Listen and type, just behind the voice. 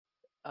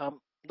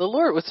The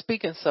Lord was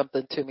speaking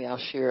something to me. I'll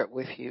share it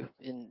with you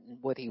in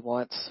what He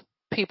wants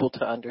people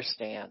to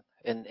understand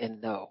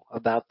and know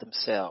about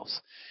themselves.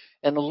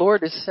 And the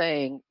Lord is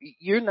saying,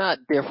 you're not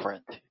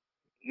different.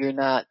 You're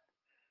not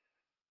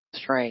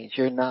strange.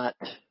 You're not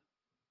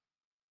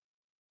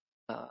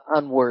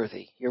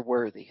unworthy. You're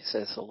worthy,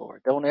 says the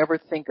Lord. Don't ever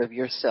think of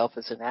yourself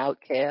as an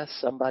outcast,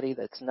 somebody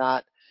that's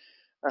not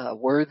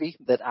worthy,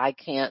 that I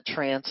can't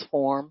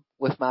transform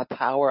with my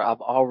power.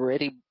 I've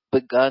already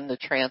begun the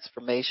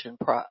transformation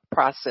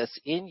process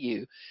in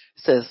you,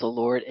 says the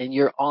Lord, and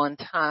you're on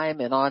time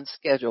and on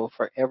schedule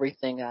for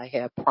everything I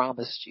have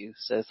promised you,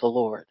 says the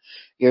Lord.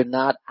 You're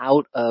not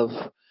out of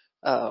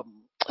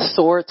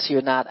sorts.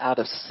 You're not out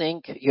of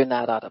sync. You're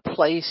not out of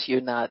place.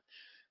 You're not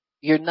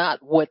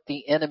what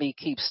the enemy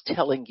keeps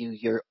telling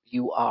you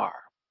you are.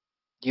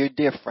 You're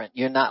different.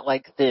 You're not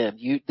like them.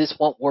 This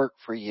won't work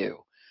for you.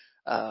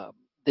 Um,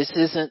 this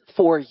isn't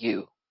for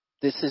you.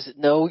 This is,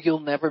 no, you'll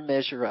never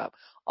measure up.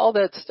 All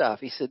that stuff.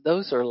 He said,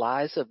 those are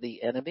lies of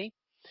the enemy.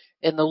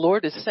 And the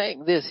Lord is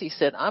saying this. He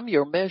said, I'm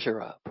your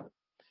measure up.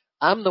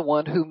 I'm the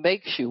one who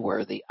makes you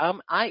worthy.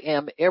 I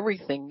am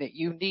everything that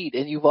you need.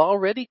 And you've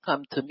already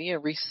come to me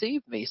and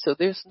received me. So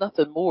there's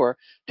nothing more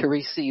to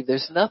receive.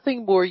 There's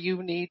nothing more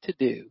you need to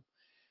do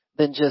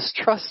than just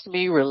trust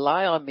me,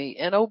 rely on me,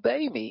 and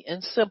obey me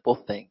in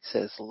simple things,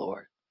 says the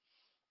Lord.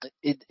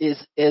 It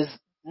is as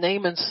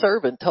Naaman's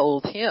servant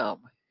told him.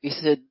 He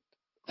said,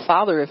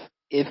 Father,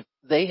 if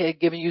they had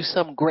given you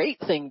some great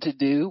thing to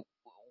do,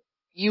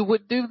 you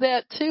would do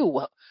that too.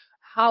 Well,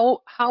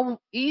 how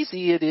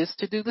easy it is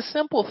to do the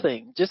simple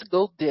thing. Just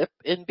go dip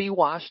and be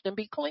washed and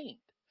be cleaned.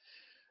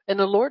 And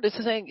the Lord is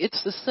saying,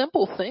 it's the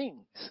simple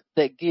things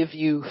that give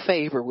you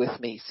favor with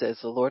me, says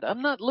the Lord.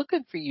 I'm not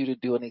looking for you to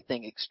do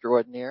anything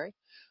extraordinary.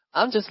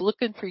 I'm just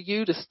looking for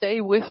you to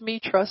stay with me,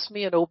 trust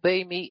me, and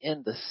obey me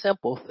in the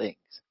simple things,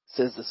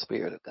 says the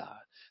Spirit of God.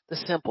 The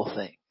simple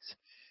things.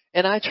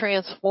 And I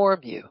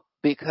transform you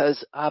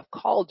because I've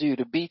called you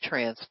to be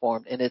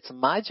transformed, and it's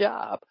my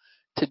job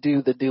to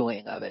do the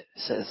doing of it,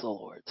 says the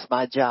Lord. It's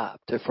my job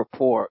to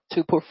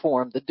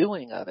perform the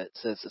doing of it,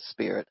 says the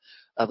Spirit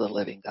of the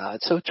living God.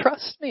 So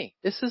trust me.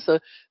 This is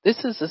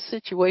a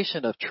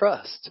situation of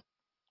trust,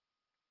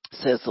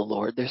 says the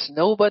Lord. There's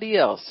nobody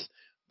else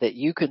that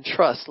you can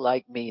trust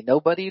like me.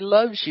 Nobody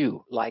loves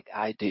you like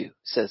I do,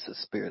 says the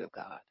Spirit of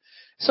God.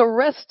 So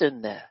rest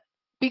in that.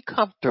 Be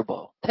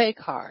comfortable. Take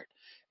heart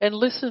and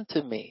listen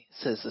to me,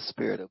 says the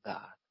Spirit of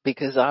God,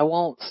 because I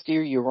won't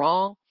steer you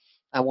wrong.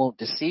 I won't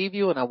deceive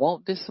you, and I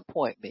won't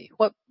disappoint me.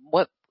 What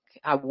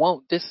I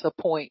won't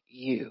disappoint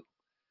you.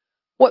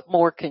 What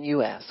more can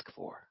you ask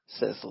for,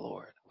 says the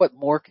Lord? What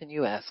more can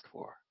you ask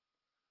for?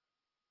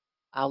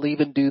 I'll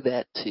even do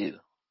that too,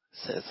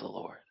 says the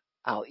Lord.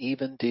 I'll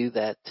even do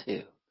that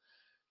too,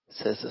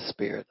 says the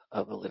Spirit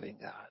of the living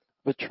God.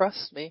 But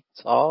trust me,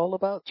 it's all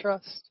about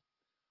trust.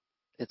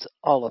 It's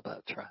all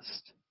about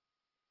trust.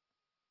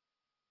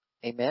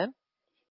 Amen?